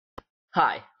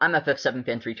Hi, I'm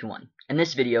FF7Fan321, and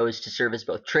this video is to serve as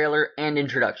both trailer and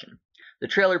introduction. The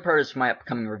trailer part is for my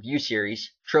upcoming review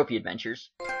series, Trophy Adventures.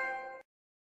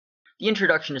 The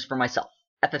introduction is for myself,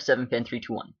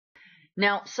 FF7Fan321.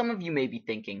 Now, some of you may be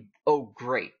thinking, oh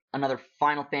great, another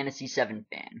Final Fantasy VII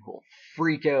fan who will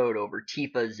freak out over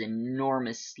Tifa's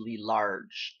enormously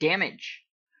large damage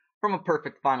from a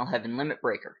perfect Final Heaven limit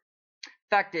breaker.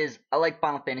 Fact is, I like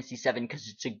Final Fantasy VII because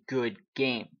it's a good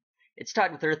game. It's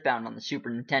tied with Earthbound on the Super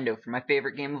Nintendo for my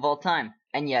favorite game of all time,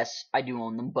 and yes, I do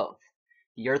own them both.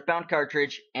 The Earthbound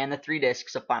cartridge and the 3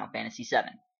 discs of Final Fantasy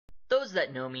VII. Those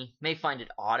that know me may find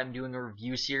it odd I'm doing a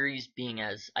review series, being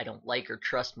as I don't like or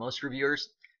trust most reviewers.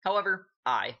 However,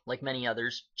 I, like many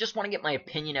others, just want to get my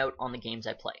opinion out on the games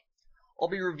I play. I'll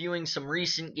be reviewing some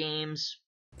recent games,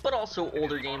 but also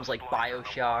older games like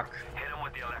BioShock,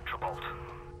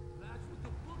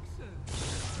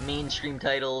 mainstream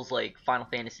titles like Final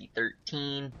Fantasy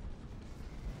XIII.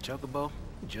 Chocobo,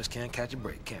 we just can't catch a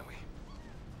break, can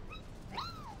we?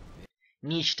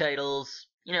 Niche titles,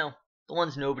 you know, the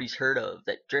ones nobody's heard of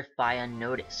that drift by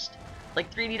unnoticed,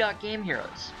 like 3D Dot Game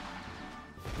Heroes.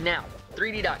 Now,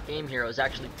 3D Dot Game Heroes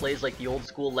actually plays like the old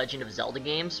school Legend of Zelda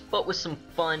games, but with some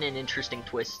fun and interesting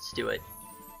twists to it.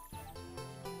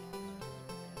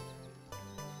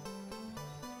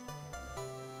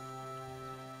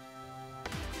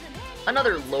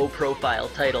 Another low-profile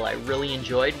title I really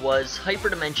enjoyed was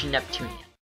Hyperdimension Neptunia.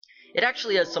 It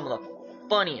actually has some of the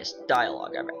funniest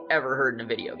dialogue I've ever heard in a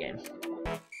video game.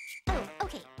 Oh,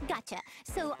 okay, gotcha.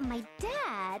 So my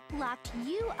dad locked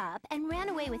you up and ran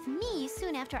away with me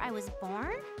soon after I was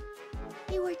born?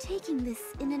 You are taking this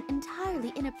in an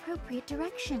entirely inappropriate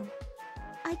direction.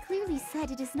 I clearly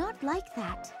said it is not like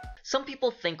that. Some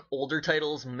people think older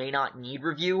titles may not need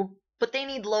review, but they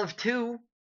need love too.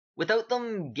 Without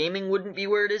them, gaming wouldn't be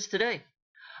where it is today.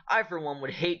 I, for one,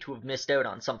 would hate to have missed out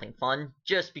on something fun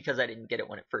just because I didn't get it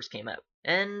when it first came out.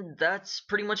 And that's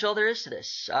pretty much all there is to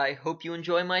this. I hope you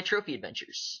enjoy my trophy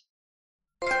adventures.